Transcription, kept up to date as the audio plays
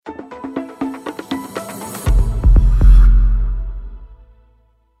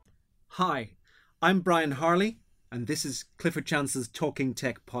Hi, I'm Brian Harley, and this is Clifford Chance's Talking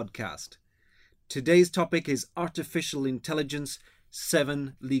Tech podcast. Today's topic is Artificial Intelligence,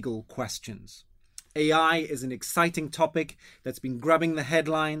 7 Legal Questions. AI is an exciting topic that's been grabbing the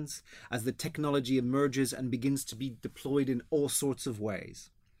headlines as the technology emerges and begins to be deployed in all sorts of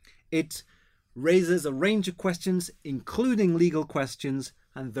ways. It raises a range of questions, including legal questions,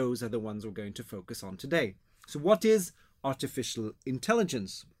 and those are the ones we're going to focus on today. So what is artificial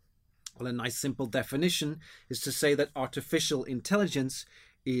intelligence? Well, a nice simple definition is to say that artificial intelligence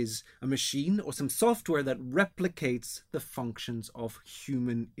is a machine or some software that replicates the functions of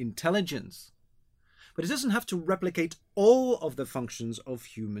human intelligence. But it doesn't have to replicate all of the functions of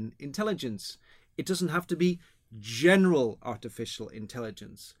human intelligence. It doesn't have to be general artificial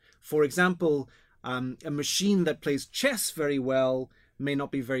intelligence. For example, a machine that plays chess very well may not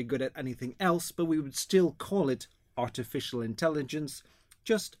be very good at anything else, but we would still call it artificial intelligence,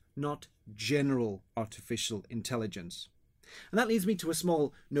 just not general artificial intelligence. And that leads me to a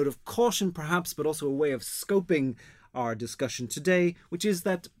small note of caution perhaps, but also a way of scoping our discussion today, which is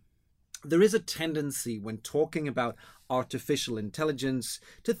that there is a tendency when talking about artificial intelligence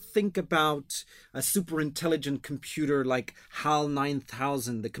to think about a super intelligent computer like HAL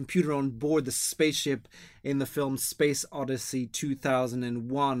 9000, the computer on board the spaceship in the film Space Odyssey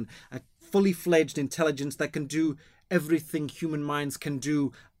 2001, a fully fledged intelligence that can do everything human minds can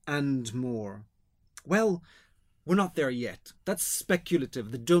do and more. Well, we're not there yet. That's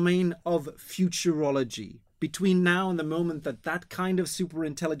speculative, the domain of futurology. Between now and the moment that that kind of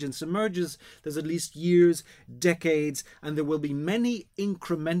superintelligence emerges, there's at least years, decades, and there will be many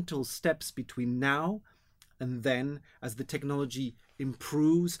incremental steps between now and then as the technology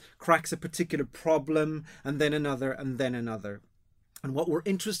improves, cracks a particular problem, and then another, and then another. And what we're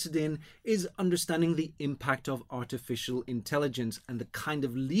interested in is understanding the impact of artificial intelligence and the kind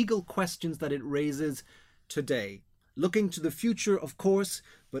of legal questions that it raises today. Looking to the future, of course,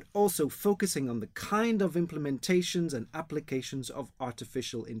 but also focusing on the kind of implementations and applications of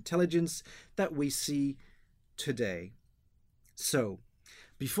artificial intelligence that we see today. So,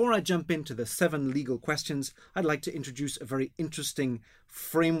 before I jump into the 7 legal questions, I'd like to introduce a very interesting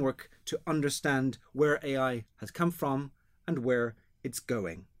framework to understand where AI has come from and where it's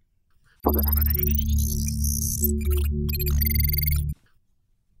going.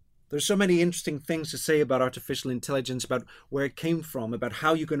 There's so many interesting things to say about artificial intelligence, about where it came from, about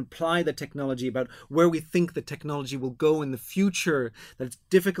how you can apply the technology, about where we think the technology will go in the future, that it's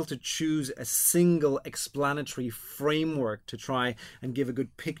difficult to choose a single explanatory framework to try and give a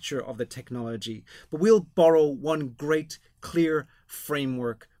good picture of the technology. But we'll borrow one great, clear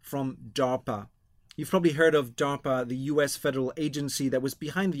framework from DARPA. You've probably heard of DARPA, the US federal agency that was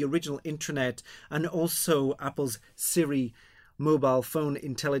behind the original intranet and also Apple's Siri mobile phone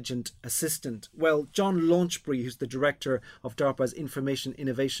intelligent assistant. Well, John Launchbury, who's the director of DARPA's Information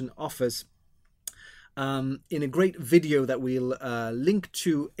Innovation Office, in a great video that we'll link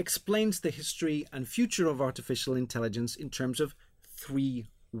to, explains the history and future of artificial intelligence in terms of 3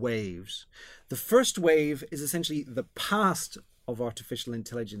 waves. The first wave is essentially the past of artificial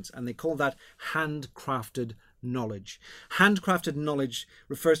intelligence, and they call that handcrafted knowledge. Handcrafted knowledge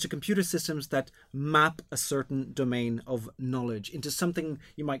refers to computer systems that map a certain domain of knowledge into something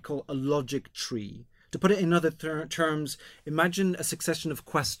you might call a logic tree. To put it in other terms, imagine a succession of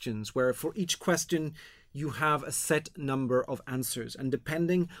questions where for each question you have a set number of answers, and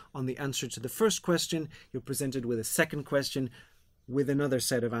depending on the answer to the first question, you're presented with a second question with another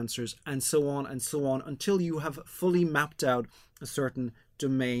set of answers, and so on until you have fully mapped out a certain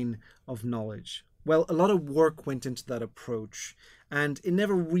domain of knowledge. Well, a lot of work went into that approach, and it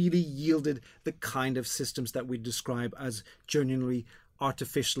never really yielded the kind of systems that we describe as genuinely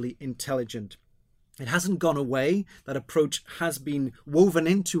artificially intelligent. It hasn't gone away. That approach has been woven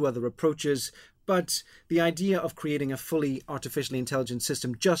into other approaches, but the idea of creating a fully artificially intelligent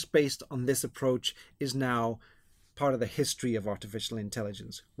system just based on this approach is now part of the history of artificial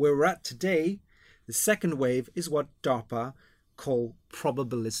intelligence. Where we're at today, the second wave is what DARPA call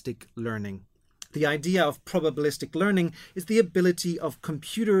probabilistic learning. The idea of probabilistic learning is the ability of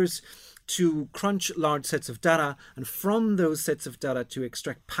computers to crunch large sets of data, and from those sets of data to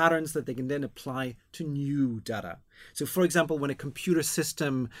extract patterns that they can then apply to new data. So for example, when a computer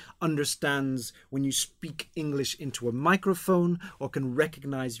system understands when you speak English into a microphone, or can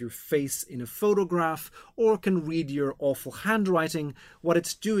recognize your face in a photograph, or can read your awful handwriting, what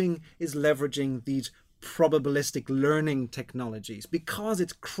it's doing is leveraging these probabilistic learning technologies because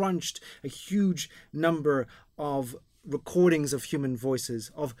it's crunched a huge number of recordings of human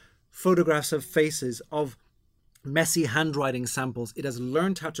voices, of photographs of faces, of messy handwriting samples, it has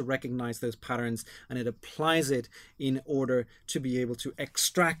learned how to recognize those patterns, and it applies it in order to be able to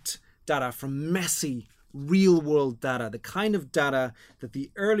extract data from messy real-world data, the kind of data that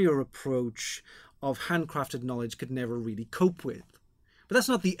the earlier approach of handcrafted knowledge could never really cope with. But that's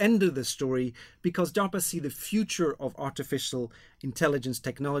not the end of the story, because DARPA see the future of artificial intelligence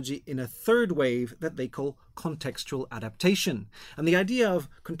technology in a third wave that they call contextual adaptation. And the idea of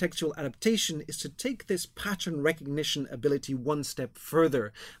contextual adaptation is to take this pattern recognition ability one step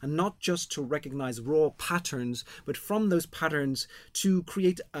further, and not just to recognize raw patterns, but from those patterns to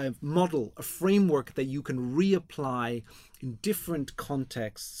create a model, a framework that you can reapply in different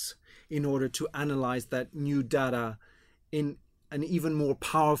contexts in order to analyze that new data in an even more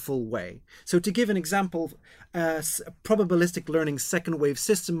powerful way. So to give an example, a probabilistic learning second wave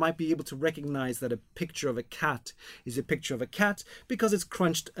system might be able to recognize that a picture of a cat is a picture of a cat because it's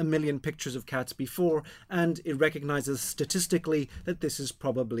crunched a million pictures of cats before, and it recognizes statistically that this is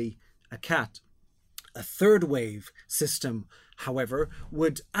probably a cat. A third wave system, however,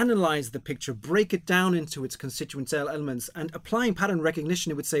 would analyze the picture, break it down into its constituent elements, and applying pattern recognition,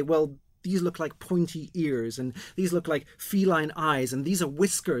 it would say, well, these look like pointy ears, and these look like feline eyes, and these are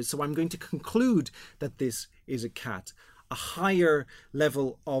whiskers, so I'm going to conclude that this is a cat. A higher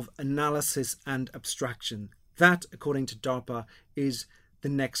level of analysis and abstraction. That, according to DARPA, is the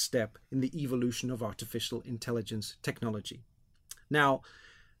next step in the evolution of artificial intelligence technology. Now,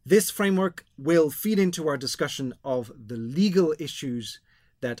 this framework will feed into our discussion of the legal issues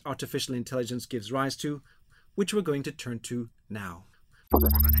that artificial intelligence gives rise to, which we're going to turn to now.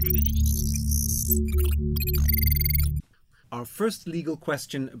 Our first legal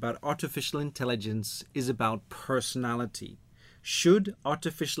question about artificial intelligence is about personality. Should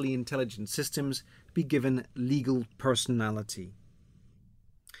artificially intelligent systems be given legal personality?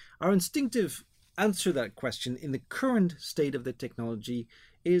 Our instinctive answer to that question in the current state of the technology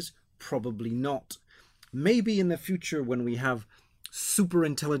is probably not. Maybe in the future, when we have super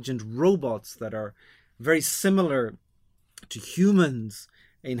intelligent robots that are very similar to humans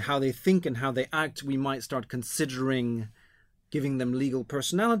in how they think and how they act, we might start considering giving them legal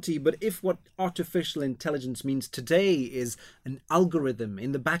personality. But if what artificial intelligence means today is an algorithm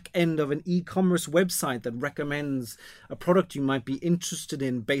in the back end of an e-commerce website that recommends a product you might be interested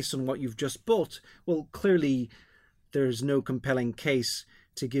in based on what you've just bought, well, clearly there's no compelling case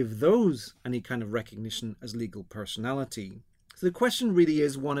to give those any kind of recognition as legal personality. So the question really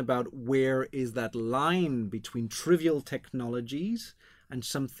is one about where is that line between trivial technologies and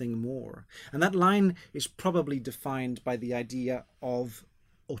something more. And that line is probably defined by the idea of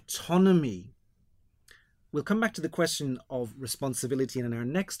autonomy. We'll come back to the question of responsibility in our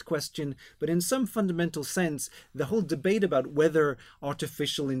next question, but in some fundamental sense, the whole debate about whether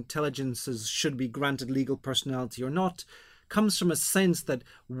artificial intelligences should be granted legal personality or not comes from a sense that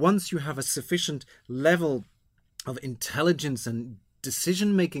once you have a sufficient level of intelligence and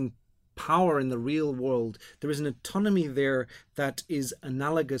decision-making power in the real world, there is an autonomy there that is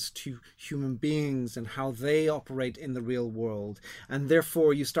analogous to human beings and how they operate in the real world. And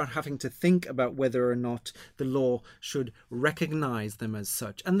therefore you start having to think about whether or not the law should recognize them as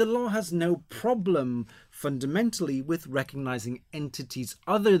such. And the law has no problem fundamentally with recognizing entities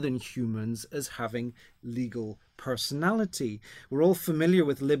other than humans as having legal personality. We're all familiar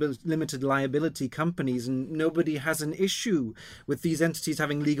with limited liability companies, and nobody has an issue with these entities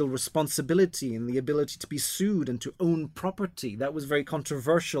having legal responsibility and the ability to be sued and to own property. That was very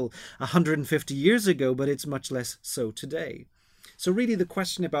controversial 150 years ago, but it's much less so today. So really the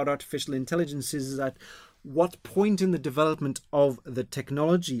question about artificial intelligence is at what point in the development of the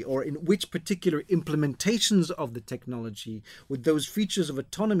technology, or in which particular implementations of the technology, would those features of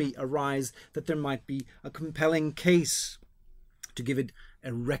autonomy arise that there might be a compelling case to give it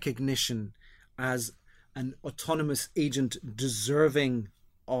a recognition as an autonomous agent deserving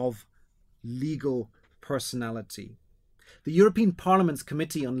of legal personality. The European Parliament's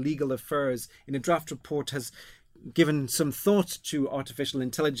Committee on Legal Affairs, in a draft report, has given some thought to artificial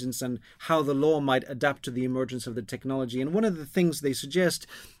intelligence and how the law might adapt to the emergence of the technology. And one of the things they suggest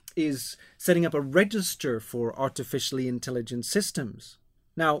is setting up a register for artificially intelligent systems.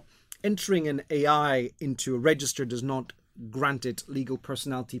 Now, entering an AI into a register does not grant it legal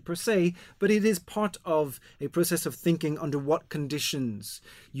personality per se, but it is part of a process of thinking under what conditions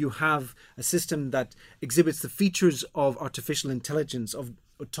you have a system that exhibits the features of artificial intelligence, of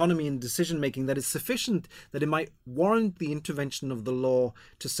autonomy and decision-making that is sufficient that it might warrant the intervention of the law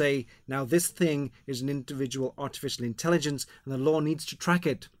to say, now this thing is an individual artificial intelligence and the law needs to track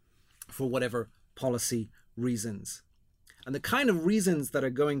it for whatever policy reasons. And the kind of reasons that are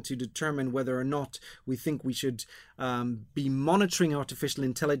going to determine whether or not we think we should be monitoring artificial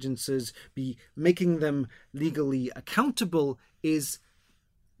intelligences, be making them legally accountable, is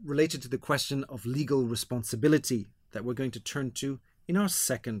related to the question of legal responsibility that we're going to turn to in our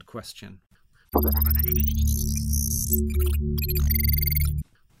second question.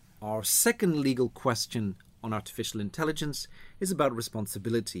 Our second legal question on artificial intelligence is about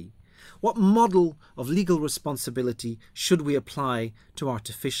responsibility. What model of legal responsibility should we apply to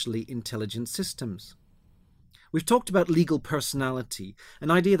artificially intelligent systems? We've talked about legal personality, an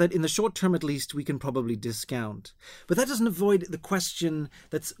idea that in the short term at least we can probably discount. But that doesn't avoid the question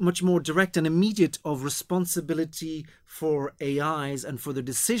that's much more direct and immediate of responsibility for AIs and for their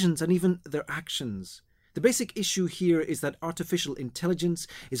decisions and even their actions. The basic issue here is that artificial intelligence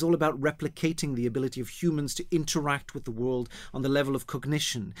is all about replicating the ability of humans to interact with the world on the level of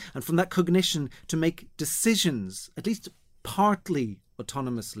cognition, and from that cognition to make decisions, at least partly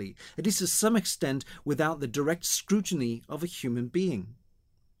autonomously, at least to some extent without the direct scrutiny of a human being.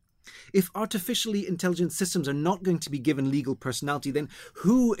 If artificially intelligent systems are not going to be given legal personality, then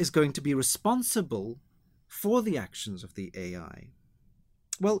who is going to be responsible for the actions of the AI?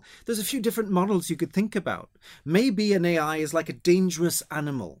 Well, there's a few different models you could think about. Maybe an AI is like a dangerous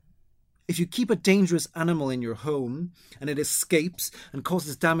animal. If you keep a dangerous animal in your home and it escapes and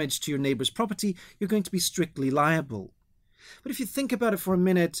causes damage to your neighbour's property, you're going to be strictly liable. But if you think about it for a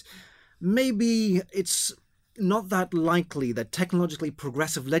minute, maybe it's not that likely that technologically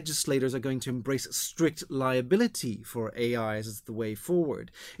progressive legislators are going to embrace strict liability for AIs as the way forward.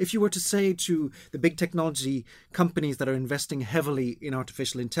 If you were to say to the big technology companies that are investing heavily in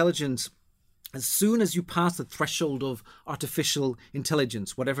artificial intelligence, as soon as you pass the threshold of artificial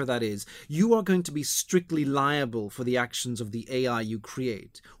intelligence, whatever that is, you are going to be strictly liable for the actions of the AI you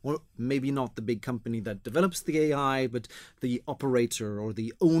create. Or maybe not the big company that develops the AI, but the operator or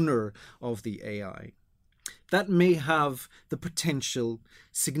the owner of the AI. That may have the potential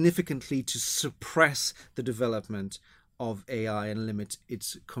significantly to suppress the development of AI and limit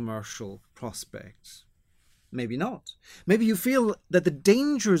its commercial prospects. Maybe not. Maybe you feel that the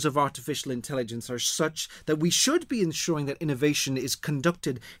dangers of artificial intelligence are such that we should be ensuring that innovation is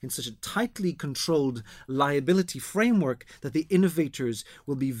conducted in such a tightly controlled liability framework that the innovators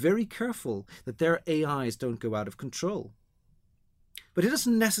will be very careful that their AIs don't go out of control. But it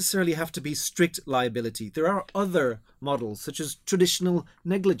doesn't necessarily have to be strict liability. There are other models, such as traditional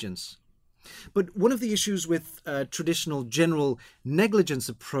negligence. But one of the issues with a traditional general negligence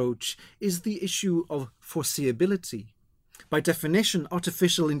approach is the issue of foreseeability. By definition,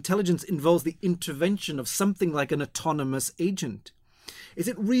 artificial intelligence involves the intervention of something like an autonomous agent. Is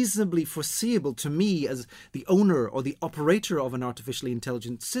it reasonably foreseeable to me as the owner or the operator of an artificially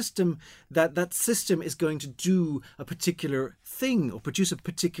intelligent system that that system is going to do a particular thing or produce a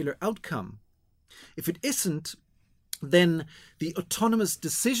particular outcome? If it isn't, then the autonomous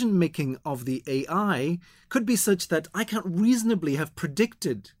decision-making of the AI could be such that I can't reasonably have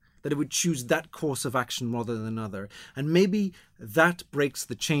predicted that it would choose that course of action rather than another. And maybe that breaks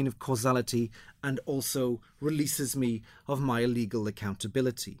the chain of causality and also releases me of my legal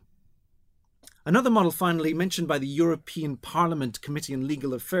accountability. Another model, finally, mentioned by the European Parliament Committee on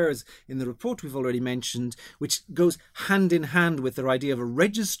Legal Affairs in the report we've already mentioned, which goes hand in hand with their idea of a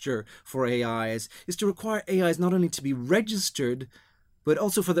register for AIs, is to require AIs not only to be registered, but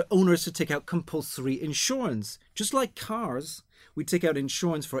also for the owners to take out compulsory insurance. Just like cars, we take out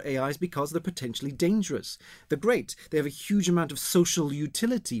insurance for AIs because they're potentially dangerous. They're great. They have a huge amount of social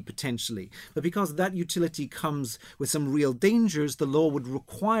utility, potentially. But because that utility comes with some real dangers, the law would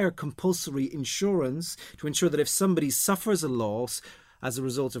require compulsory insurance to ensure that if somebody suffers a loss as a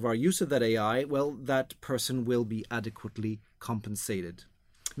result of our use of that AI, well, that person will be adequately compensated.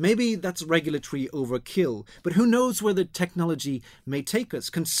 Maybe that's regulatory overkill, but who knows where the technology may take us?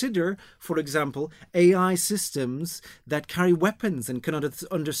 Consider, for example, AI systems that carry weapons and can,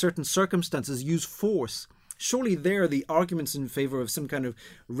 under certain circumstances, use force. Surely there the arguments in favour of some kind of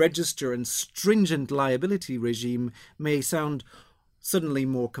register and stringent liability regime may sound suddenly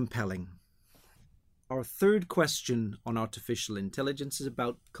more compelling. Our third question on artificial intelligence is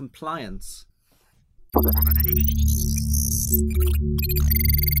about compliance.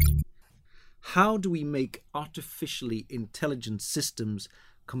 How do we make artificially intelligent systems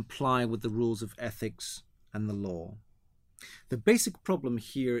comply with the rules of ethics and the law? The basic problem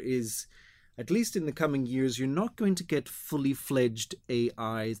here is, at least in the coming years, you're not going to get fully fledged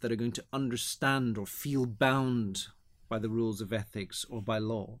AIs that are going to understand or feel bound by the rules of ethics or by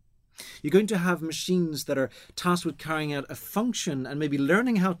law. You're going to have machines that are tasked with carrying out a function and maybe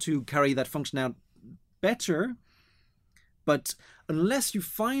learning how to carry that function out better, But unless you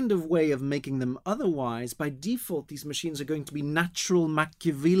find a way of making them otherwise, by default, these machines are going to be natural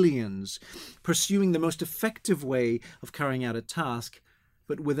Machiavellians, pursuing the most effective way of carrying out a task,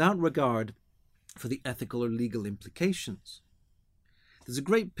 but without regard for the ethical or legal implications. There's a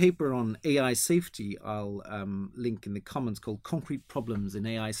great paper on AI safety I'll link in the comments called Concrete Problems in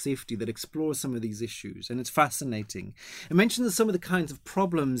AI Safety that explores some of these issues, and it's fascinating. It mentions some of the kinds of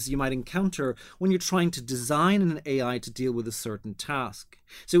problems you might encounter when you're trying to design an AI to deal with a certain task.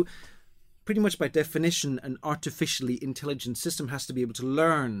 So pretty much by definition, an artificially intelligent system has to be able to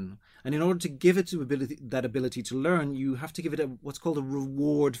learn. And in order to give it that ability to learn, you have to give it what's called a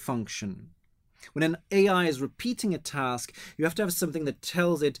reward function. When an AI is repeating a task, you have to have something that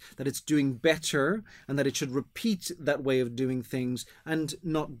tells it that it's doing better and that it should repeat that way of doing things and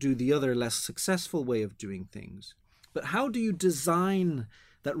not do the other less successful way of doing things. But how do you design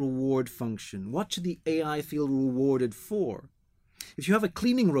that reward function? What should the AI feel rewarded for? If you have a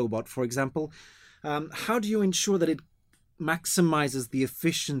cleaning robot, for example, how do you ensure that it maximizes the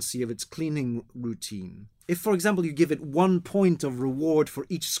efficiency of its cleaning routine? If, for example, you give it 1 point of reward for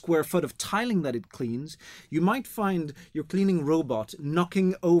each square foot of tiling that it cleans, you might find your cleaning robot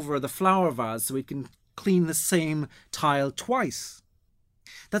knocking over the flower vase so it can clean the same tile twice.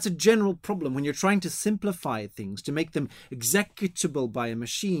 That's a general problem when you're trying to simplify things, to make them executable by a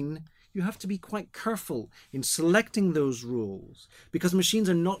machine. You have to be quite careful in selecting those rules because machines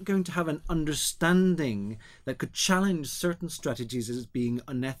are not going to have an understanding that could challenge certain strategies as being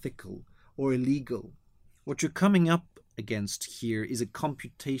unethical or illegal. What you're coming up against here is a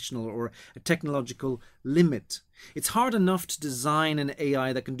computational or a technological limit. It's hard enough to design an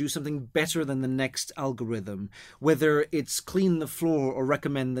AI that can do something better than the next algorithm, whether it's clean the floor or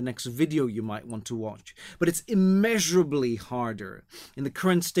recommend the next video you might want to watch. But it's immeasurably harder, in the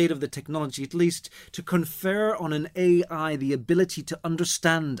current state of the technology at least, to confer on an AI the ability to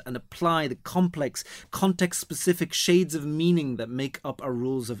understand and apply the complex, context-specific shades of meaning that make up our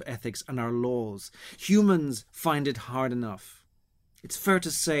rules of ethics and our laws. Humans find it hard enough. It's fair to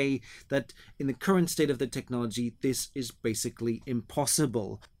say that in the current state of the technology, this is basically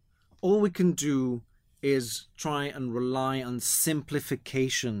impossible. All we can do is try and rely on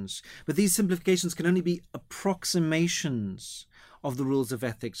simplifications. But these simplifications can only be approximations of the rules of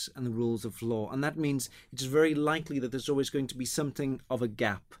ethics and the rules of law. And that means it's very likely that there's always going to be something of a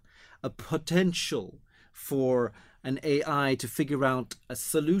gap, a potential for an AI to figure out a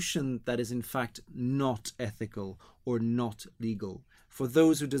solution that is in fact not ethical or not legal. For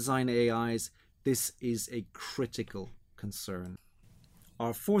those who design AIs, this is a critical concern.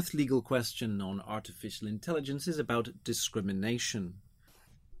 Our fourth legal question on artificial intelligence is about discrimination.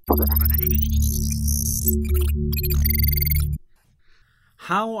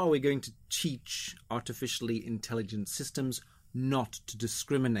 How are we going to teach artificially intelligent systems not to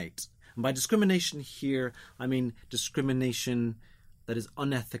discriminate? And by discrimination here, I mean discrimination that is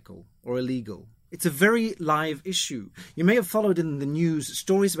unethical or illegal. It's a very live issue. You may have followed in the news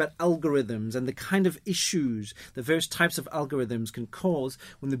stories about algorithms and the kind of issues the various types of algorithms can cause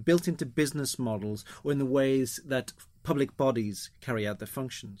when they're built into business models or in the ways that public bodies carry out their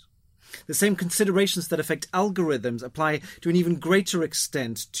functions. The same considerations that affect algorithms apply to an even greater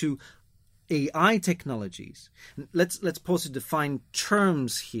extent to AI technologies. Let's pause to define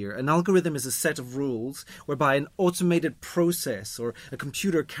terms here. An algorithm is a set of rules whereby an automated process or a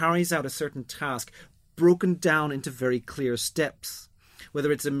computer carries out a certain task broken down into very clear steps. Whether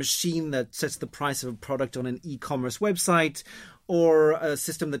it's a machine that sets the price of a product on an e-commerce website or a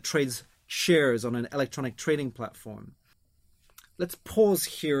system that trades shares on an electronic trading platform. Let's pause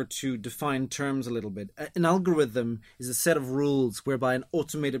here to define terms a little bit. An algorithm is a set of rules whereby an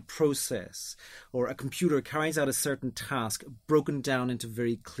automated process or a computer carries out a certain task broken down into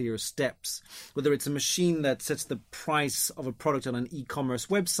very clear steps. Whether it's a machine that sets the price of a product on an e-commerce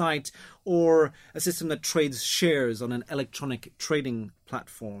website or a system that trades shares on an electronic trading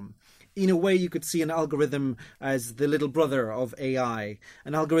platform. In a way, you could see an algorithm as the little brother of AI.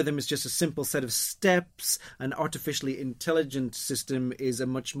 An algorithm is just a simple set of steps. An artificially intelligent system is a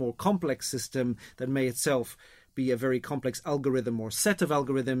much more complex system that may itself be a very complex algorithm or set of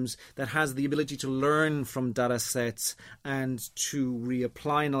algorithms that has the ability to learn from data sets and to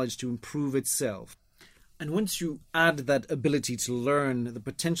reapply knowledge to improve itself. And once you add that ability to learn, the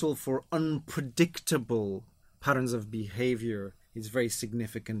potential for unpredictable patterns of behavior is very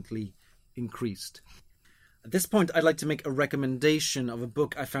significantly increased. At this point, I'd like to make a recommendation of a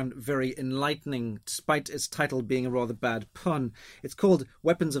book I found very enlightening, despite its title being a rather bad pun. It's called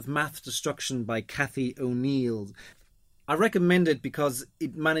Weapons of Math Destruction by Cathy O'Neill. I recommend it because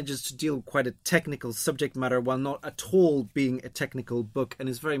it manages to deal with quite a technical subject matter while not at all being a technical book, and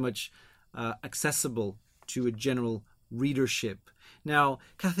is very much accessible to a general readership. Now,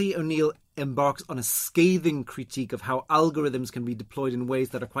 Cathy O'Neill embarks on a scathing critique of how algorithms can be deployed in ways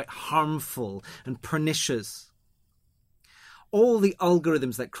that are quite harmful and pernicious. All the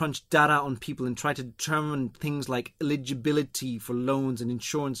algorithms that crunch data on people and try to determine things like eligibility for loans and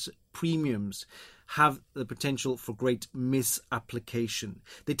insurance premiums have the potential for great misapplication.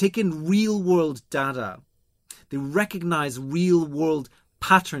 They take in real-world data. They recognize real-world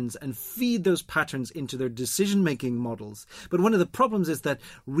patterns and feed those patterns into their decision-making models. But one of the problems is that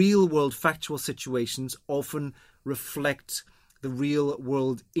real-world factual situations often reflect the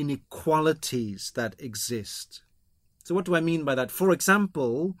real-world inequalities that exist. So what do I mean by that? For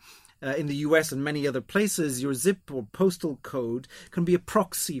example, in the US and many other places, your zip or postal code can be a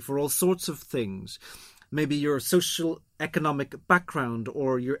proxy for all sorts of things. Maybe your social economic background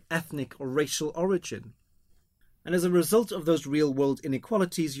or your ethnic or racial origin. And as a result of those real-world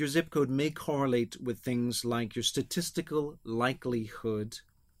inequalities, your zip code may correlate with things like your statistical likelihood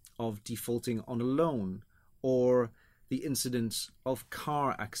of defaulting on a loan or the incidence of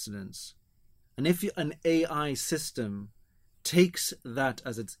car accidents. And if an AI system takes that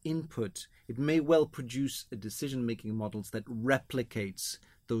as its input, it may well produce a decision-making model that replicates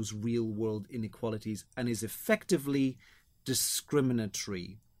those real-world inequalities and is effectively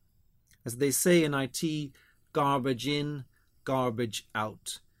discriminatory. As they say in IT, garbage in, garbage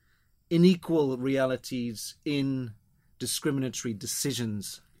out. Unequal realities in, discriminatory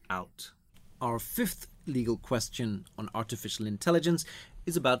decisions out. Our fifth legal question on artificial intelligence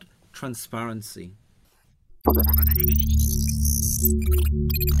is about transparency.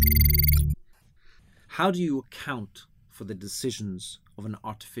 How do you account for the decisions of an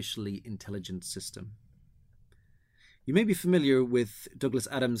artificially intelligent system? You may be familiar with Douglas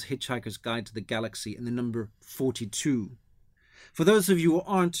Adams' Hitchhiker's Guide to the Galaxy and the number 42. For those of you who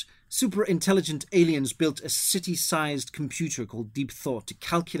aren't, super intelligent aliens built a city-sized computer called Deep Thought to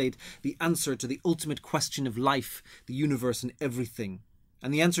calculate the answer to the ultimate question of life, the universe, and everything.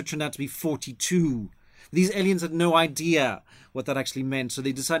 And the answer turned out to be 42. These aliens had no idea what that actually meant, so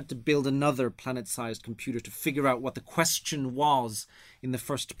they decided to build another planet-sized computer to figure out what the question was in the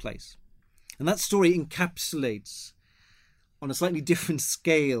first place. And that story encapsulates, on a slightly different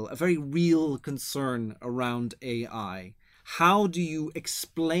scale, a very real concern around AI. How do you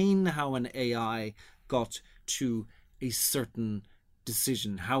explain how an AI got to a certain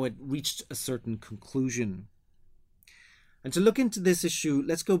decision, how it reached a certain conclusion? And to look into this issue,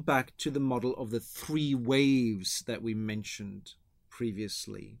 let's go back to the model of the three waves that we mentioned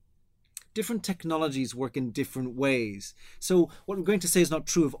previously. Different technologies work in different ways. So what I'm going to say is not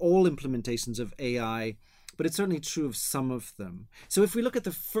true of all implementations of AI, but it's certainly true of some of them. So if we look at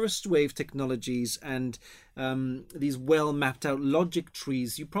the first wave technologies and these well mapped out logic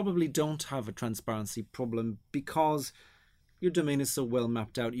trees, you probably don't have a transparency problem because your domain is so well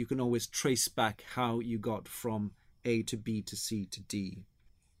mapped out, you can always trace back how you got from A to B to C to D.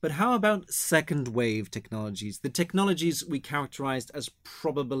 But how about second wave technologies, the technologies we characterized as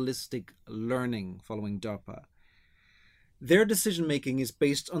probabilistic learning following DARPA? Their decision-making is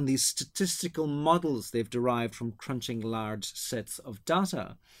based on these statistical models they've derived from crunching large sets of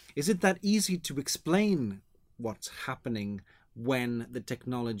data. Is it that easy to explain what's happening when the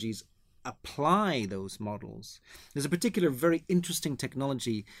technologies apply those models? There's a particular very interesting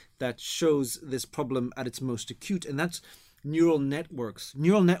technology that shows this problem at its most acute, and that's neural networks.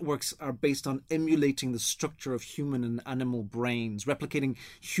 Neural networks are based on emulating the structure of human and animal brains, replicating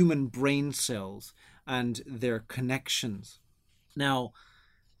human brain cells and their connections. Now,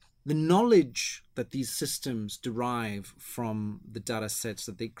 the knowledge that these systems derive from the data sets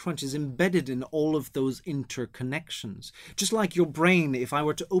that they crunch is embedded in all of those interconnections. Just like your brain, if I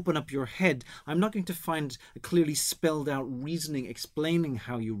were to open up your head, I'm not going to find a clearly spelled out reasoning explaining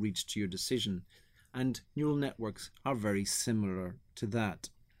how you reached your decision. And neural networks are very similar to that.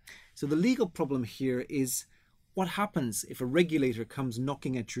 So the legal problem here is, what happens if a regulator comes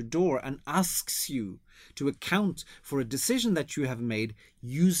knocking at your door and asks you to account for a decision that you have made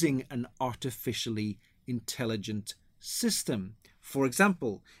using an artificially intelligent system? For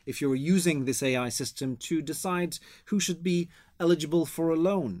example, if you're using this AI system to decide who should be eligible for a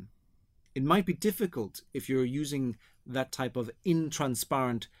loan, it might be difficult if you're using that type of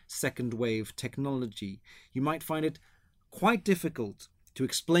intransparent second wave technology. You might find it quite difficult to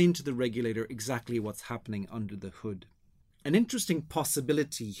explain to the regulator exactly what's happening under the hood. An interesting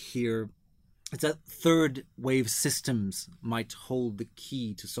possibility here is that third wave systems might hold the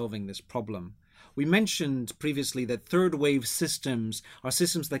key to solving this problem. We mentioned previously that third wave systems are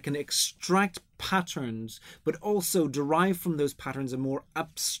systems that can extract patterns, but also derive from those patterns a more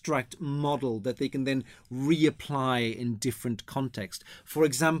abstract model that they can then reapply in different contexts. For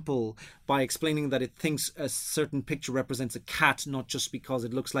example, by explaining that it thinks a certain picture represents a cat, not just because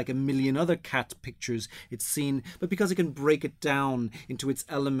it looks like a million other cat pictures it's seen, but because it can break it down into its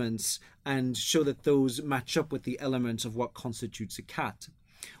elements and show that those match up with the elements of what constitutes a cat.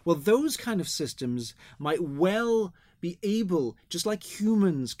 Well, those kind of systems might well be able, just like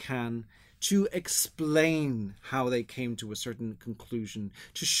humans can, to explain how they came to a certain conclusion,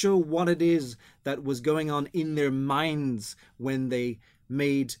 to show what it is that was going on in their minds when they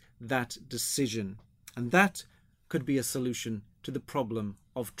made that decision. And that could be a solution to the problem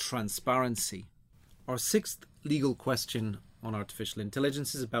of transparency. Our sixth legal question on artificial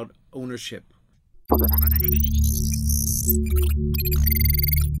intelligence is about ownership.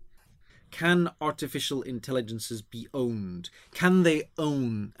 Can artificial intelligences be owned? Can they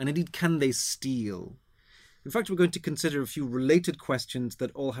own? And indeed, can they steal? In fact, we're going to consider a few related questions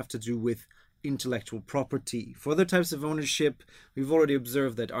that all have to do with intellectual property. For other types of ownership, we've already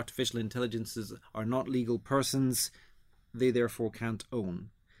observed that artificial intelligences are not legal persons. They therefore can't own.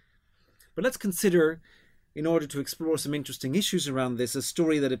 But let's consider, in order to explore some interesting issues around this, a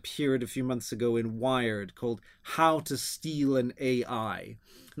story that appeared a few months ago in Wired called How to Steal an AI.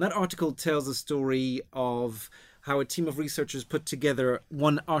 And that article tells a story of how a team of researchers put together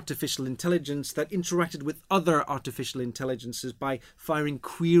one artificial intelligence that interacted with other artificial intelligences by firing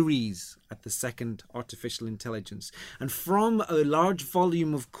queries at the second artificial intelligence. And from a large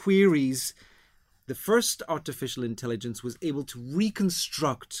volume of queries, the first artificial intelligence was able to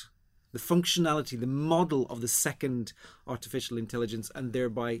reconstruct the functionality, the model of the second artificial intelligence, and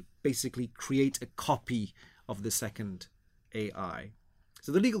thereby basically create a copy of the second AI.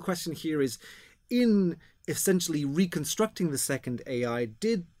 So the legal question here is, in essentially reconstructing the second AI,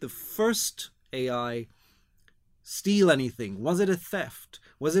 did the first AI steal anything? Was it a theft?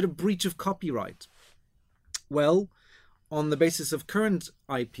 Was it a breach of copyright? Well, on the basis of current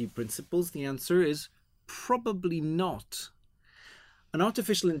IP principles, the answer is probably not. An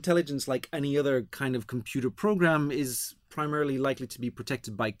artificial intelligence, like any other kind of computer program, is primarily likely to be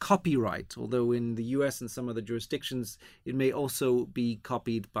protected by copyright, although in the US and some other jurisdictions it may also be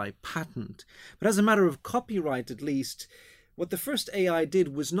copied by patent. But as a matter of copyright, at least, what the first AI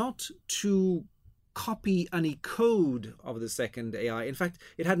did was not to copy any code of the second AI. In fact,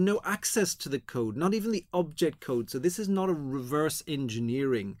 it had no access to the code, not even the object code. So this is not a reverse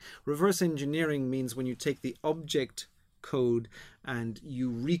engineering. Reverse engineering means when you take the object code and you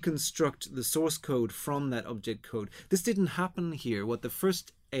reconstruct the source code from that object code. This didn't happen here. What the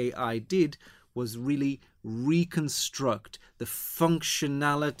first AI did was really reconstruct the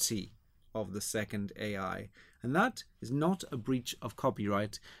functionality of the second AI. And that is not a breach of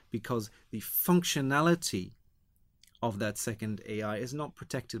copyright because the functionality of that second AI is not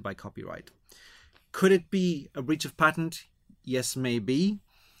protected by copyright. Could it be a breach of patent? Yes, maybe.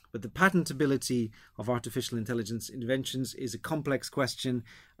 But the patentability of artificial intelligence inventions is a complex question,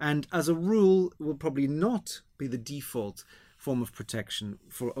 and as a rule will probably not be the default form of protection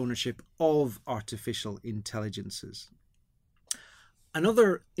for ownership of artificial intelligences.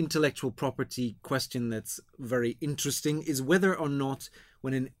 Another intellectual property question that's very interesting is whether or not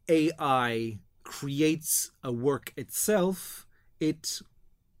when an AI creates a work itself, it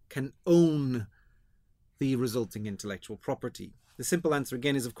can own the resulting intellectual property. The simple answer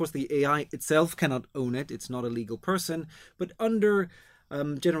again is, of course, the AI itself cannot own it. It's not a legal person. But under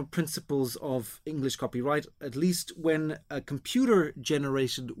general principles of English copyright, at least when a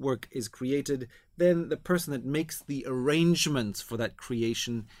computer-generated work is created, then the person that makes the arrangements for that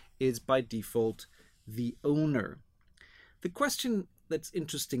creation is by default the owner. The question that's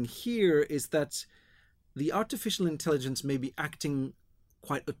interesting here is that the artificial intelligence may be acting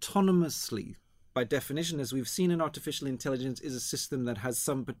quite autonomously. By definition, as we've seen, an artificial intelligence is a system that has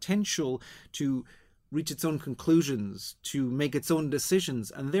some potential to reach its own conclusions, to make its own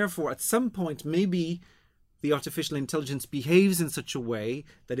decisions, and therefore at some point maybe the artificial intelligence behaves in such a way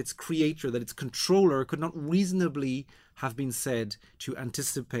that its creator, that its controller could not reasonably have been said to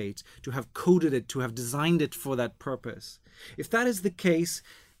anticipate, to have coded it, to have designed it for that purpose. If that is the case,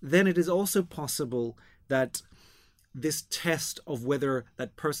 then it is also possible that this test of whether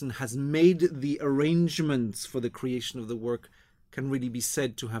that person has made the arrangements for the creation of the work can really be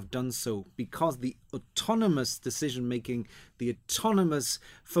said to have done so, because the autonomous decision-making, the autonomous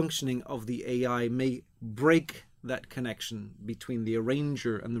functioning of the AI may break that connection between the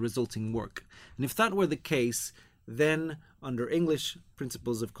arranger and the resulting work. And if that were the case, then under English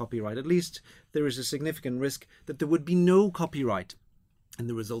principles of copyright at least, there is a significant risk that there would be no copyright in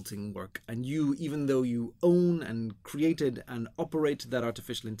the resulting work. And you, even though you own and created and operate that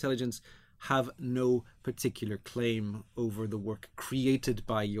artificial intelligence, have no particular claim over the work created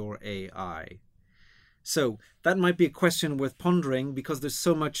by your AI. So that might be a question worth pondering, because there's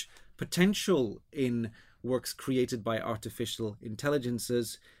so much potential in works created by artificial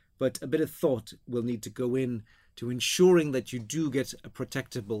intelligences, but a bit of thought will need to go in to ensuring that you do get a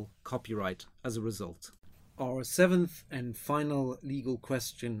protectable copyright as a result. Our seventh and final legal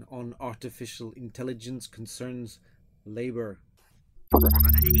question on artificial intelligence concerns labour.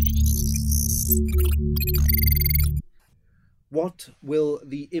 What will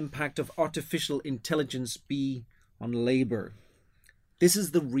the impact of artificial intelligence be on labour? This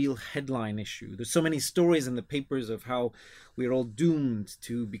is the real headline issue. There's so many stories in the papers of how we're all doomed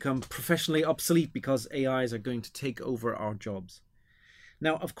to become professionally obsolete because AIs are going to take over our jobs.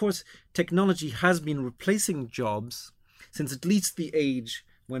 Now, of course, technology has been replacing jobs since at least the age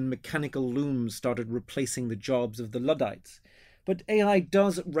when mechanical looms started replacing the jobs of the Luddites. But AI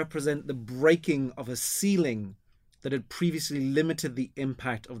does represent the breaking of a ceiling that had previously limited the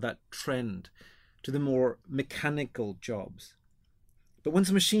impact of that trend to the more mechanical jobs. But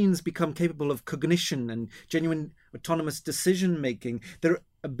once machines become capable of cognition and genuine autonomous decision-making, their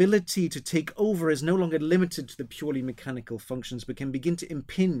ability to take over is no longer limited to the purely mechanical functions, but can begin to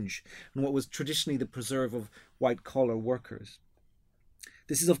impinge on what was traditionally the preserve of white-collar workers.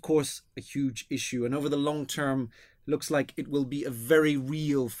 This is, of course, a huge issue, and over the long term, looks like it will be a very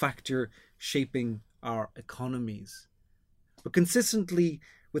real factor shaping our economies. But consistently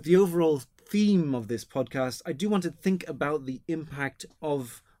with the overall theme of this podcast, I do want to think about the impact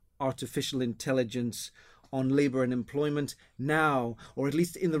of artificial intelligence on labour and employment now, or at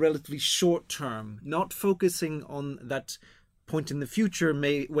least in the relatively short term, not focusing on that point in the future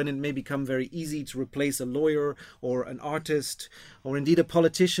when it may become very easy to replace a lawyer or an artist or indeed a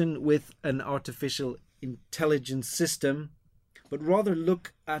politician with an artificial intelligence system, but rather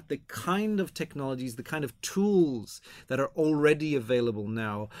look at the kind of technologies, the kind of tools that are already available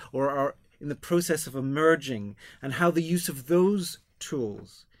now or are in the process of emerging, and how the use of those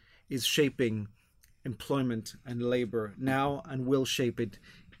tools is shaping employment and labour now and will shape it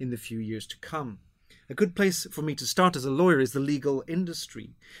in the few years to come. A good place for me to start as a lawyer is the legal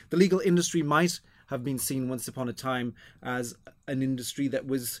industry. The legal industry might have been seen once upon a time as an industry that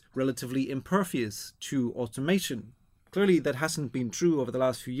was relatively impervious to automation. Clearly, that hasn't been true over the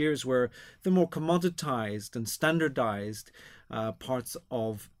last few years, where the more commoditized and standardized parts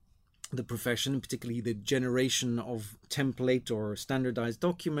of the profession, particularly the generation of template or standardized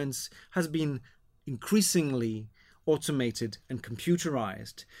documents, has been increasingly automated and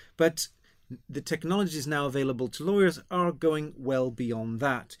computerized. But the technologies now available to lawyers are going well beyond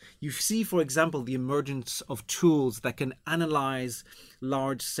that. You see, for example, the emergence of tools that can analyze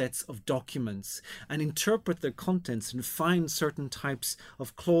large sets of documents and interpret their contents and find certain types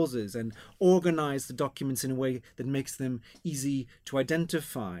of clauses and organize the documents in a way that makes them easy to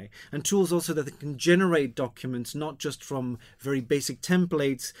identify. And tools also that can generate documents not just from very basic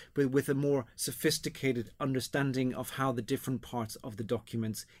templates, but with a more sophisticated understanding of how the different parts of the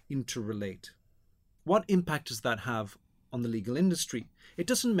documents interrelate. What impact does that have on the legal industry? It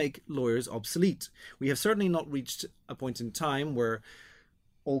doesn't make lawyers obsolete. We have certainly not reached a point in time where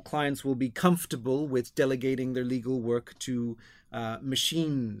all clients will be comfortable with delegating their legal work to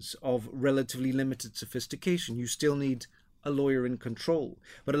machines of relatively limited sophistication. You still need a lawyer in control,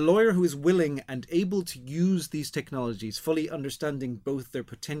 but a lawyer who is willing and able to use these technologies, fully understanding both their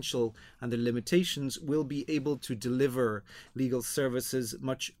potential and their limitations, will be able to deliver legal services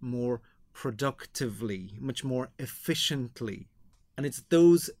much more productively, much more efficiently. And it's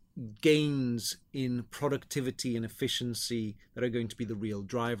those gains in productivity and efficiency that are going to be the real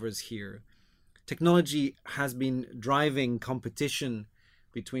drivers here. Technology has been driving competition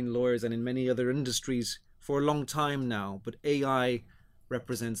between lawyers and in many other industries for a long time now, but AI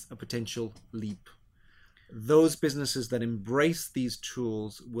represents a potential leap. Those businesses that embrace these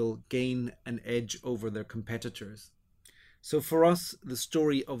tools will gain an edge over their competitors. So for us, the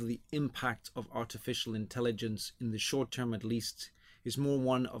story of the impact of artificial intelligence, in the short term at least, is more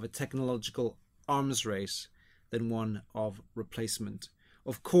one of a technological arms race than one of replacement.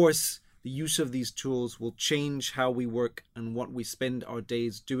 Of course, the use of these tools will change how we work and what we spend our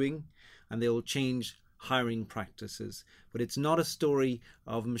days doing, and they will change hiring practices. But it's not a story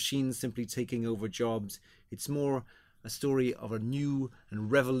of machines simply taking over jobs. It's more a story of a new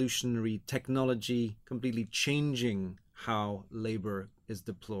and revolutionary technology completely changing how labor is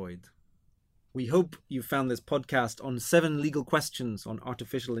deployed. We hope you found this podcast on 7 legal questions on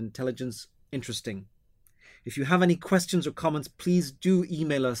artificial intelligence interesting. If you have any questions or comments, please do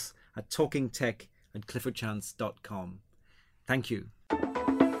email us at talkingtech@cliffordchance.com. Thank you.